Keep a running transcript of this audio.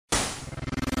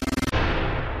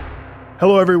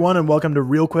Hello, everyone, and welcome to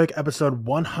ReelQuick, episode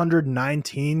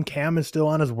 119. Cam is still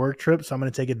on his work trip, so I'm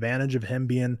going to take advantage of him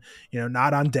being,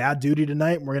 not on dad duty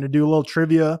tonight. We're going to do a little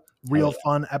trivia,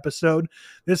 fun episode.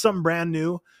 This is something brand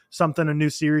new, a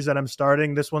new series that I'm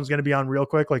starting. This one's going to be on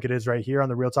ReelQuick, like it is right here on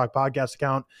the Real Talk podcast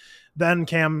account. Then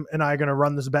Cam and I are going to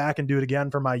run this back and do it again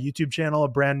for my YouTube channel, a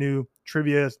brand new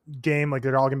trivia game. Like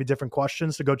they're all going to be different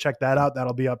questions, so go check that out.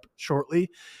 That'll be up shortly.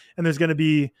 And there's going to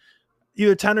be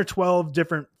either 10 or 12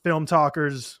 different film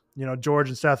talkers, George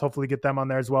and Seth, hopefully get them on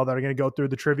there as well, that are going to go through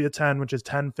the trivia 10, which is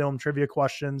 10 film trivia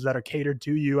questions that are catered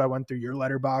to you. I went through your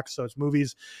letterbox. So it's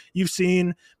movies you've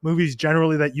seen, movies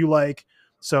generally that you like.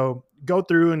 So go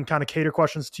through and kind of cater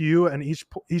questions to you. And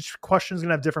each question is going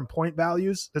to have different point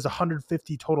values. There's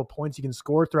 150 total points you can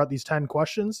score throughout these 10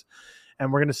 questions.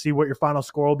 And we're going to see what your final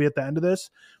score will be at the end of this.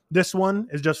 This one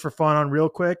is just for fun on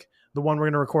ReelQuick. The one we're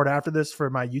going to record after this for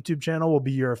my YouTube channel will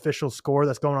be your official score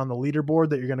that's going on the leaderboard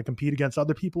that you're going to compete against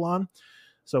other people on.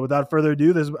 So without further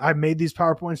ado, I made these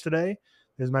PowerPoints today.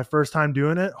 This is my first time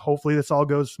doing it. Hopefully this all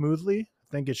goes smoothly.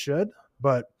 I think it should,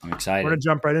 but I'm excited. We're going to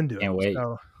jump right into it. Can't wait.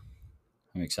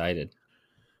 I'm excited.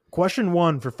 Question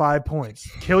 1 for 5 points.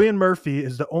 Cillian Murphy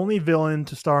is the only villain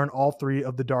to star in all 3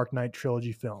 of the Dark Knight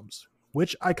trilogy films.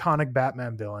 Which iconic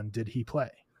Batman villain did he play?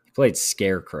 He played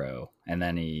Scarecrow, and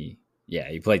then he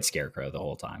played Scarecrow the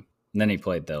whole time. And then he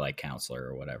played the counselor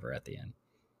or whatever at the end.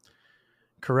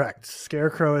 Correct.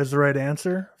 Scarecrow is the right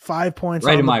answer. 5 points.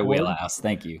 Right in my wheelhouse.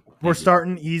 Thank you. We're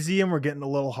starting easy and we're getting a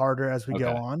little harder as we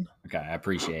go on. Okay, I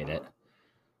appreciate it.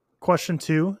 Question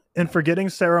 2. In Forgetting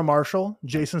Sarah Marshall,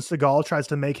 Jason Segel tries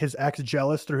to make his ex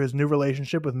jealous through his new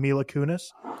relationship with Mila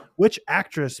Kunis. Which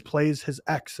actress plays his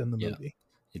ex in the movie?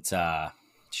 It's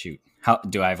shoot. How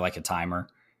do I have a timer?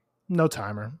 No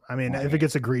timer. I mean, if it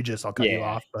gets egregious, I'll cut you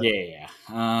off. But. Yeah.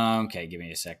 Okay, give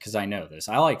me a sec because I know this.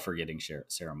 I like Forgetting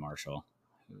Sarah Marshall.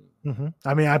 Mm-hmm.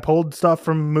 I mean, I pulled stuff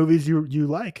from movies you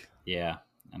like. Yeah,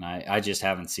 and I just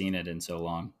haven't seen it in so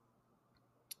long.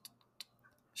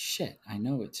 Shit, I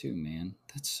know it too, man.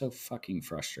 That's so fucking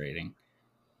frustrating.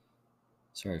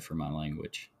 Sorry for my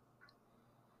language.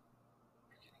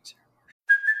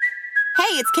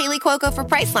 Hey, it's Kaylee Cuoco for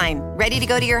Priceline. Ready to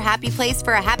go to your happy place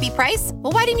for a happy price?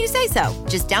 Well, why didn't you say so?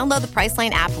 Just download the Priceline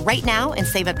app right now and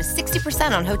save up to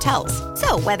 60% on hotels.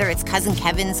 So whether it's Cousin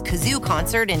Kevin's Kazoo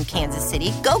Concert in Kansas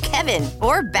City, go Kevin,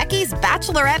 or Becky's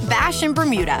Bachelorette Bash in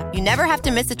Bermuda, you never have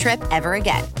to miss a trip ever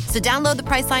again. So download the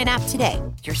Priceline app today.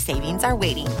 Your savings are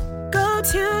waiting. Go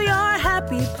to your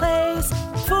happy place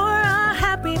for a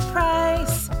happy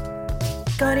price.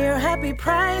 Go to your happy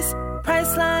price,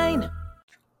 Priceline.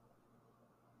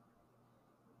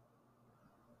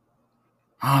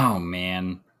 Oh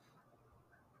man,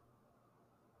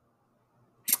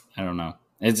 I don't know.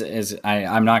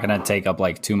 I'm not gonna take up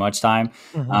too much time.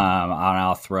 Mm-hmm.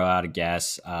 I'll throw out a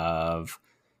guess of,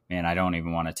 man, I don't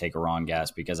even want to take a wrong guess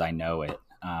because I know it.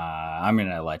 I'm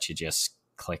gonna let you just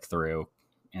click through,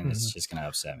 and it's just gonna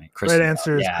upset me. Right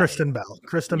answer is Kristen Bell.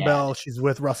 Kristen Bell. She's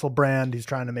with Russell Brand. He's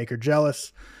trying to make her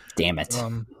jealous. Damn it.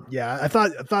 I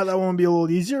thought that one would be a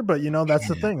little easier, but that's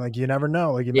the thing. You never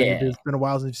know. It's been a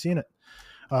while since you've seen it.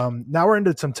 Now we're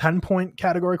into some 10-point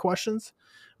category questions.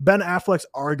 Ben Affleck's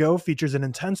Argo features an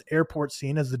intense airport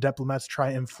scene as the diplomats try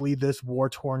and flee this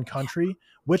war-torn country.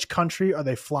 Which country are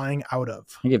they flying out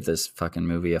of? I give this fucking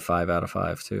movie a 5 out of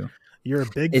 5 too. You're a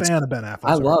big fan of Ben Affleck.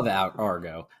 I love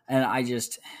Argo, and I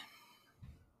just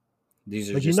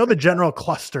these are the general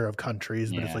cluster of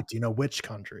countries, but it's do you know which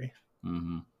country?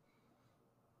 Mm-hmm.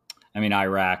 I mean,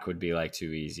 Iraq would be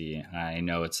too easy. I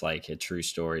know it's a true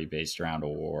story based around a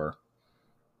war.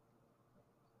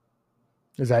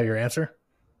 Is that your answer?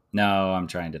 No, I'm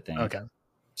trying to think. Okay.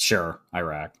 Sure,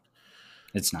 Iraq.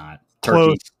 It's not.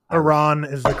 Close. Turkey. Iran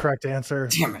is the correct answer.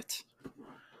 Damn it.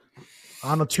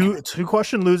 On a two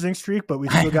question losing streak, but we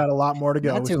still got a lot more to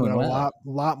go. Not doing well. A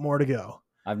lot more to go.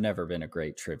 I've never been a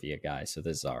great trivia guy, so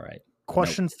this is all right.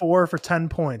 Question 4 for 10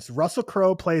 points. Russell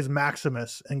Crowe plays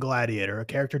Maximus in Gladiator, a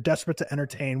character desperate to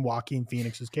entertain Joaquin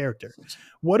Phoenix's character.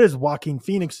 What is Joaquin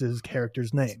Phoenix's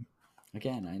character's name?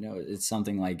 Again, I know it's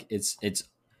something it's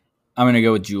I'm going to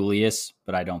go with Julius,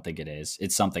 but I don't think it is.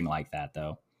 It's something like that,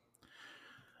 though.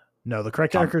 No, the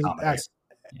correct answer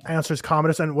is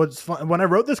Commodus. And what's fun, when I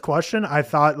wrote this question, I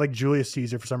thought Julius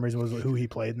Caesar for some reason was who he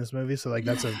played in this movie. So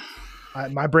that's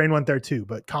my brain went there too.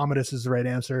 But Commodus is the right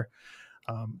answer.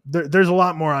 There's a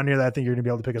lot more on here that I think you're going to be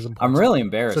able to pick up some points. I'm really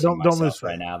embarrassed. So don't lose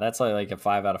right now. That's a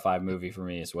 5 out of 5 movie for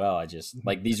me as well. I just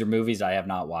these are movies I have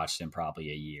not watched in probably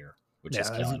a year. Which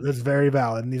is killing me. That's very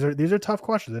valid. And these are tough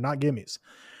questions. They're not gimmies.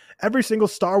 Every single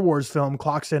Star Wars film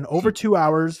clocks in over 2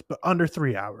 hours, but under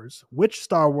 3 hours. Which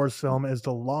Star Wars film is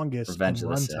the longest in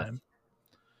runtime?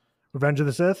 Revenge of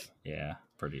the Sith? Yeah,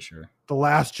 pretty sure. The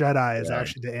Last Jedi is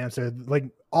actually the answer. Like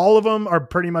all of them are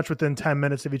pretty much within 10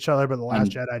 minutes of each other, but The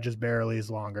Last Jedi just barely is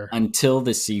longer. Until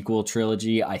the sequel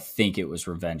trilogy, I think it was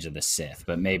Revenge of the Sith,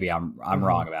 but maybe I'm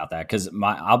wrong about that, because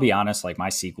I'll be honest, like my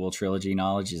sequel trilogy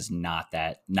knowledge is not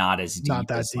as deep.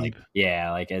 Like,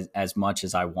 yeah, like as much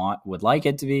as I would like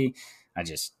it to be. I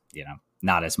just,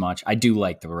 not as much. I do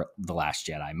like the Last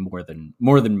Jedi more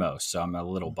than most, so I'm a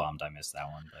little bummed I missed that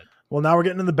one. But well, now we're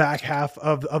getting in the back half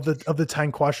of the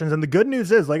 10 questions, and the good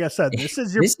news is, like I said, this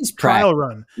is your trial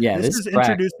run. Yeah, this is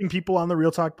introducing people on the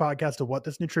Real Talk podcast to what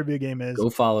this new trivia game is. Go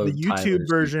follow the YouTube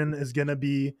version is going to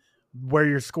be where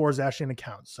your score is actually going to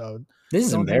count. So this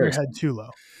is embarrassing. Your head too low.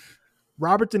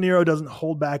 Robert De Niro doesn't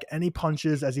hold back any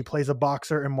punches as he plays a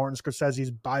boxer in Martin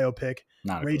Scorsese's biopic,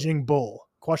 Raging Bull.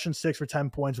 Question 6 for 10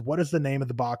 points. What is the name of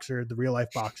the boxer, the real life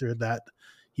boxer that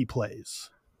he plays?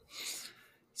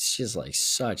 It's just like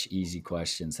such easy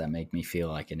questions that make me feel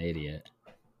like an idiot.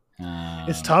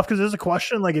 It's tough because there's a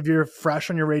question, like if you're fresh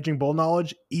on your Raging Bull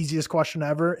knowledge, easiest question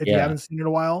ever. If you haven't seen it in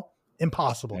a while,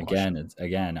 impossible.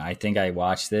 Again, I think I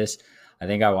watched this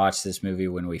movie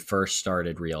when we first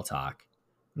started Real Talk.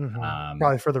 Mm-hmm.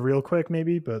 Probably for the ReelQuick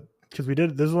maybe, but because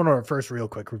this is one of our first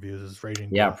ReelQuick reviews is Raging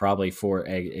Bull. Yeah, probably for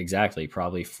the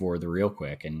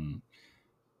ReelQuick, and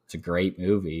it's a great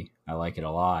movie. I like it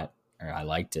a lot, or I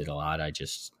liked it a lot. I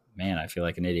feel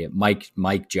like an idiot.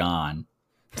 Mike John.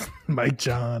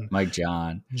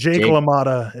 Jake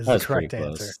LaMotta is the correct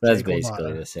answer. That's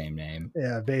basically the same name.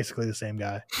 Yeah, basically the same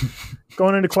guy.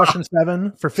 Going into question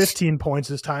 7 for 15 points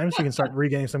this time, so you can start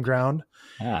regaining some ground.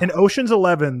 Yeah. In Ocean's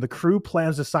 11, the crew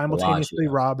plans to simultaneously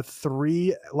rob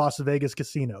 3 Las Vegas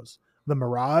casinos: the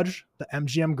Mirage, the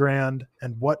MGM Grand,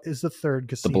 and what is the third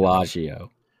casino? The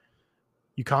Bellagio.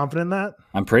 You confident in that?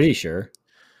 I'm pretty sure.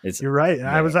 You're right.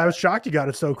 Yeah. I was shocked you got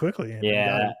it so quickly.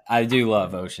 Yeah, I do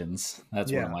love Oceans.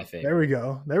 That's one of my favorites. There we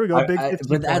go.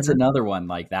 But that's another one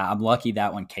like that. I'm lucky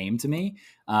that one came to me.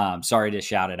 Sorry to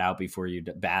shout it out before you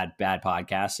bad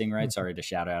podcasting, right? Sorry to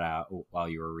shout it out while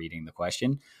you were reading the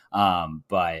question.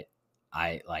 But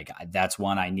that's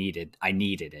one I needed. I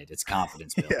needed it. It's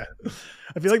confidence building. Yeah.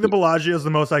 I feel like the Bellagio is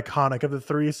the most iconic of the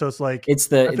 3. So it's like I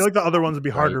feel like the other ones would be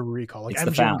harder to recall, like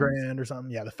MGM Grand or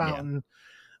something. Yeah, the Fountain. Yeah.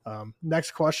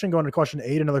 Next question, going to question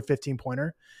 8, another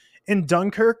 15-pointer. In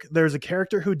Dunkirk, there's a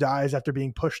character who dies after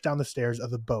being pushed down the stairs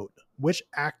of the boat. Which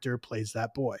actor plays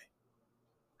that boy?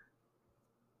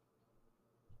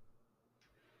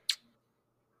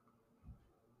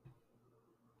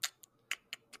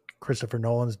 Christopher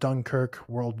Nolan's Dunkirk,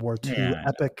 World War II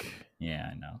epic.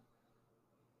 Yeah, I know.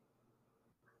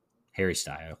 Harry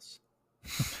Styles.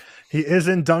 He is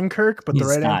in Dunkirk, but the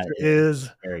right answer is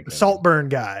the Saltburn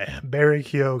guy, Barry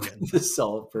Keoghan. The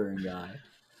Saltburn guy.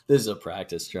 This is a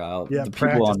practice trial. Yeah, the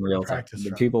people on Real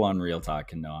Talk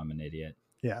can know I'm an idiot.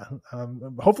 Yeah.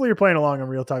 Hopefully you're playing along on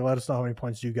Real Talk. Let us know how many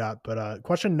points you got. But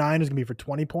question 9 is going to be for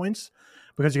 20 points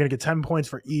because you're going to get 10 points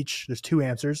for each. There's 2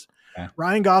 answers. Okay.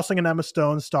 Ryan Gosling and Emma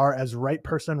Stone star as right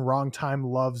person, wrong time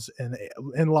loves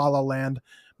in La La Land,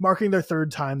 marking their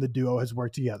 3rd time the duo has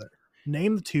worked together.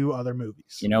 Name the 2 other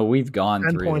movies. We've gone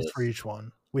 10 through points this. For each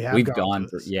one. We've gone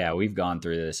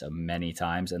through this many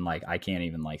times, and I can't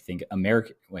even think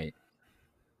American. Wait,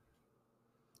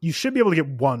 you should be able to get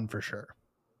 1 for sure.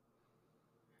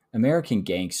 American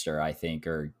Gangster, I think,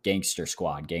 or Gangster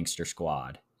Squad. Gangster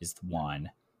Squad is the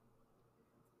one,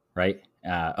 right?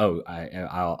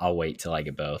 I'll wait till I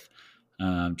get both.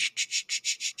 Not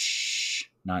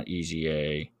Easy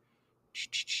A.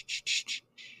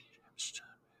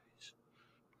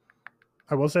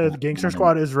 I will say the Gangster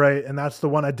Squad is right, and that's the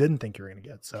one I didn't think you were going to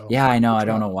get. So yeah, I know. I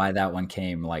don't know why that one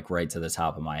came right to the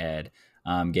top of my head.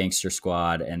 Gangster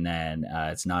Squad, and then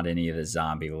it's not any of the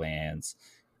Zombie Lands.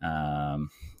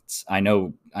 I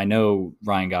know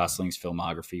Ryan Gosling's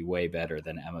filmography way better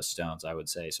than Emma Stone's, I would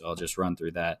say. So I'll just run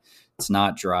through that. It's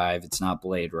not Drive. It's not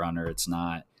Blade Runner. It's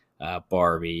not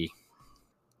Barbie.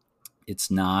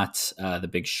 It's not The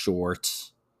Big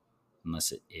Short,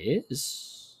 unless it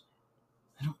is.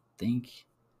 I don't think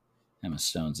Emma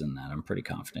Stone's in that. I'm pretty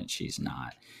confident she's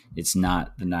not. It's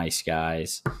not The Nice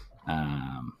Guys.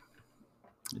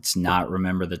 It's not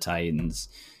Remember the Titans.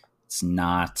 It's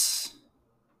not.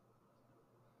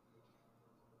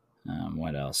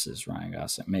 What else is Ryan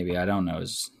Gosling? Maybe I don't know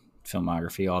his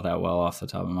filmography all that well off the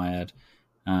top of my head.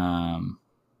 Man,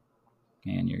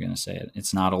 you're going to say it.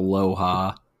 It's not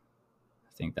Aloha.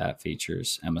 I think that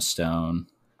features Emma Stone.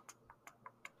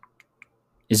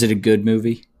 Is it a good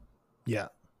movie? Yeah.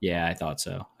 Yeah, I thought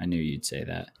so. I knew you'd say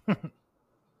that.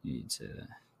 You'd say that.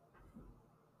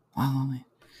 Wow.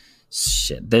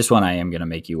 Shit. This one I am going to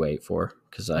make you wait for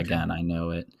because, again, I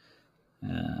know it.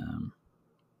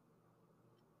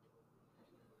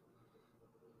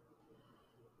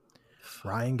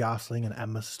 Ryan Gosling and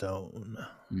Emma Stone.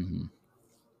 Mm-hmm.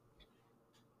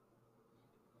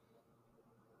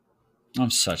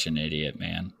 I'm such an idiot,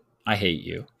 man. I hate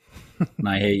you. And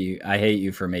I hate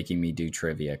you for making me do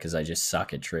trivia because I just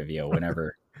suck at trivia.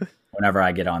 Whenever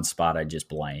I get on spot, I just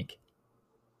blank.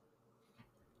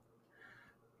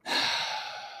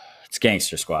 It's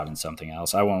Gangster Squad and something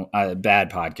else.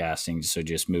 Bad podcasting, so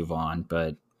just move on.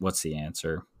 But what's the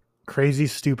answer? Crazy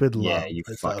Stupid Love. Yeah, you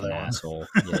fucking asshole.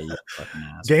 Yeah, you fucking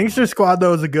asshole. Gangster Squad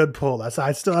though is a good pull. I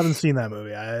still haven't seen that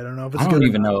movie. I don't know if it's good. I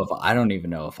don't even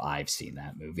know if I've seen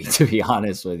that movie, to be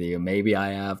honest with you. Maybe I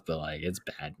have, but like it's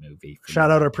a bad movie.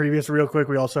 Shout out our previous ReelQuick.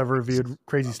 We also have reviewed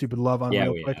Crazy Stupid Love on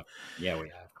ReelQuick. Yeah, we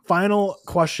have. Final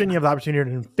question. You have the opportunity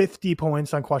to earn 50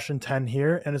 points on question 10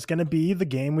 here, and it's going to be the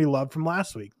game we loved from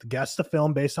last week. The guess the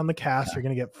film based on the cast. Okay. You're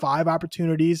going to get 5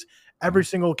 opportunities. Every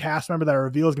single cast member that I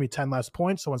reveal is going to be 10 less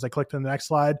points. So once I click to the next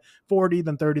slide, 40,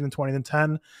 then 30, then 20, then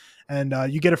 10.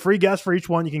 And you get a free guess for each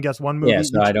one. You can guess one movie. Yeah,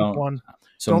 so I don't. One.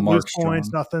 So don't Mark lose points,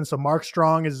 Strong. nothing. So Mark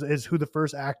Strong is who the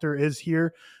first actor is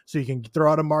here. So you can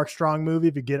throw out a Mark Strong movie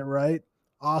if you get it right.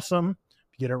 Awesome.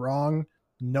 If you get it wrong,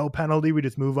 no penalty. We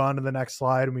just move on to the next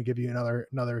slide and we give you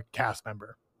another cast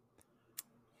member.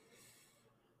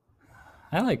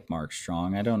 I like Mark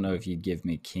Strong. I don't know if you'd give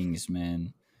me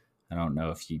Kingsman. I don't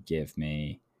know if you'd give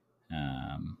me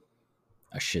a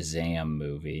Shazam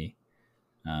movie.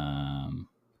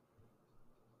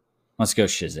 Let's go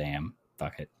Shazam.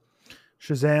 Fuck it.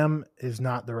 Shazam is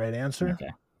not the right answer. Okay.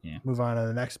 Yeah. Move on to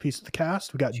the next piece of the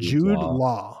cast. We got Jude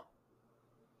Law.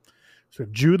 So we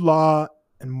have Jude Law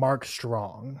and Mark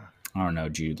Strong. I don't know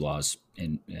Jude Law's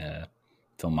in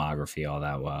filmography all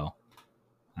that well.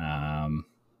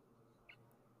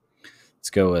 Let's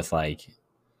go with like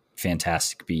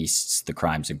Fantastic Beasts, The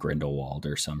Crimes of Grindelwald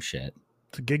or some shit.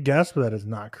 It's a good guess, but that is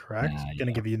not correct. I'm going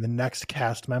to give you the next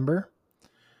cast member.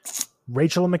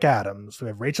 Rachel McAdams. We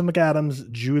have Rachel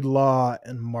McAdams, Jude Law,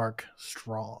 and Mark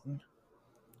Strong.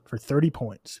 For 30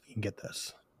 points, you can get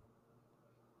this.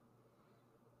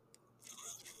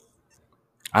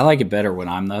 I like it better when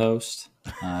I'm the host.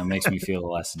 It makes me feel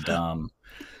less dumb.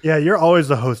 Yeah, you're always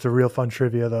the host of Real Fun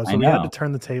Trivia, though, so we had to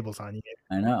turn the tables on you.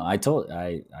 I know. I told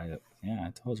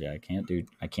you I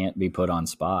can't be put on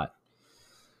spot.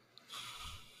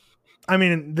 I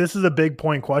mean, this is a big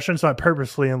point question, so I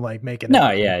purposely am like making it. No,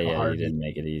 you didn't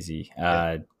make it easy.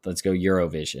 Let's go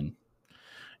Eurovision.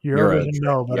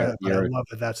 No, but I love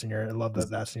that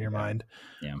that's in your mind.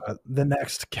 Yeah. The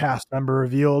next cast member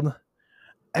revealed,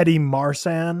 Eddie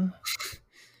Marsan.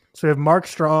 So we have Mark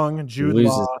Strong, Jude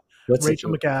Law,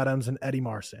 Rachel McAdams, and Eddie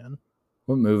Marsan.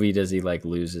 What movie does he like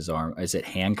lose his arm? Is it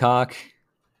Hancock?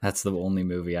 That's the only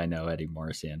movie I know Eddie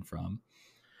Marsan from.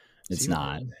 It's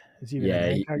not.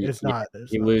 It's not.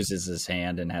 He loses his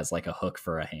hand and has like a hook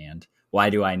for a hand. Why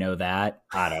do I know that?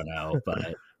 I don't know,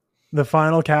 but the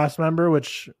final cast member,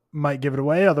 which might give it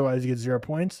away, otherwise you get 0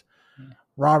 points.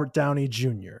 Robert Downey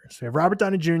Jr. So we have Robert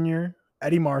Downey Jr.,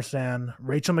 Eddie Marsan,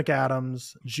 Rachel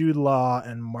McAdams, Jude Law,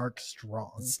 and Mark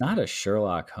Strong. It's not a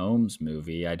Sherlock Holmes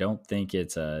movie. I don't think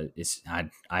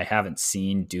I haven't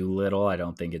seen Doolittle. I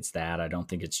don't think it's that. I don't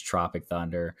think it's Tropic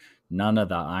Thunder. None of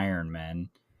the Iron Men.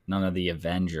 None of the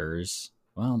Avengers.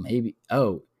 Well, maybe.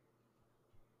 Oh.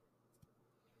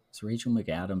 Is Rachel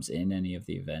McAdams in any of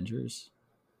the Avengers?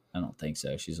 I don't think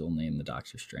so. She's only in the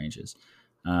Doctor Stranges.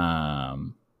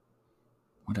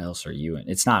 What else are you in?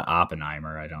 It's not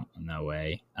Oppenheimer. No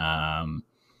way. I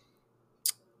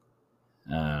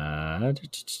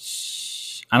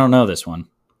don't know this one.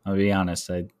 I'll be honest.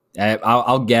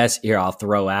 I'll guess here. I'll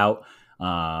throw out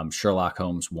Sherlock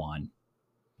Holmes 1.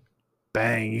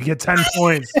 Bang! You get 10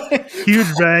 points. Huge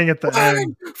bang at the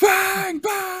end. Bang!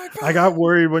 I got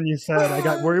worried when you said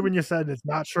it's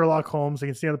not Sherlock Holmes. You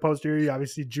can see on the poster here,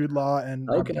 obviously Jude Law and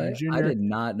Robert Downey Jr. I did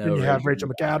not know. And you have Rachel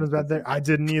McAdams back there. I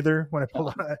didn't either when I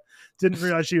pulled on it. Didn't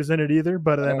realize she was in it either.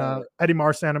 But then Eddie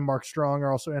Marsan and Mark Strong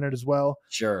are also in it as well.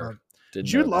 Sure.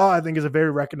 Jude Law, I think, is a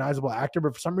very recognizable actor,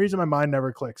 but for some reason my mind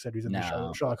never clicked that he's in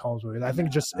the Sherlock Holmes movie. I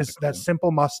think that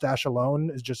simple mustache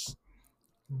alone is just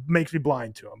makes me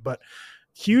blind to him. But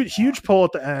huge pull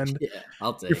at the end. Yeah,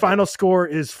 I'll take your final score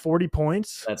is 40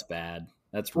 points. That's bad.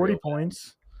 That's 40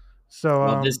 points.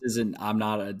 So this isn't. I'm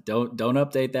not a. Don't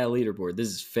update that leaderboard. This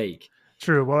is fake.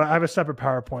 True. Well, I have a separate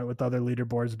PowerPoint with other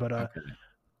leaderboards, but okay.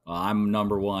 Well, I'm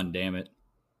number 1. Damn it.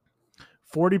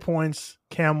 40 points,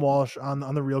 Cam Walsh on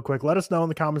the ReelQuick. Let us know in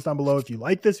the comments down below if you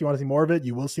like this, you want to see more of it.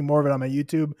 You will see more of it on my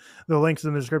YouTube. The links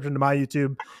in the description to my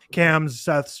YouTube, Cam's,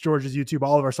 Seth's, George's YouTube.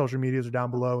 All of our social medias are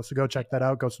down below, so go check that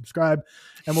out. Go subscribe.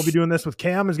 And we'll be doing this with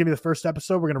Cam. It's going to be the first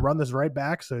episode. We're going to run this right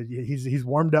back, so he's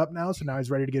warmed up now, so now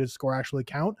he's ready to get his score actually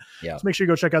count. Yeah. So make sure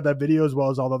you go check out that video as well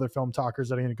as all the other film talkers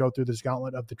that are going to go through this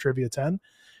gauntlet of the Trivia 10.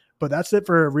 But that's it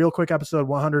for ReelQuick episode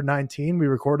 119. We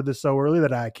recorded this so early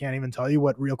that I can't even tell you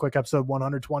what ReelQuick episode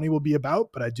 120 will be about,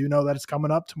 but I do know that it's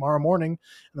coming up tomorrow morning. And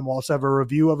then we'll also have a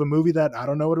review of a movie that I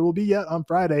don't know what it will be yet on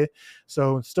Friday.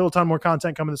 So still a ton more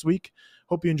content coming this week.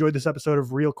 Hope you enjoyed this episode of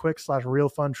ReelQuick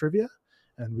 /Real Fun Trivia,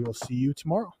 and we will see you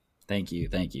tomorrow. Thank you.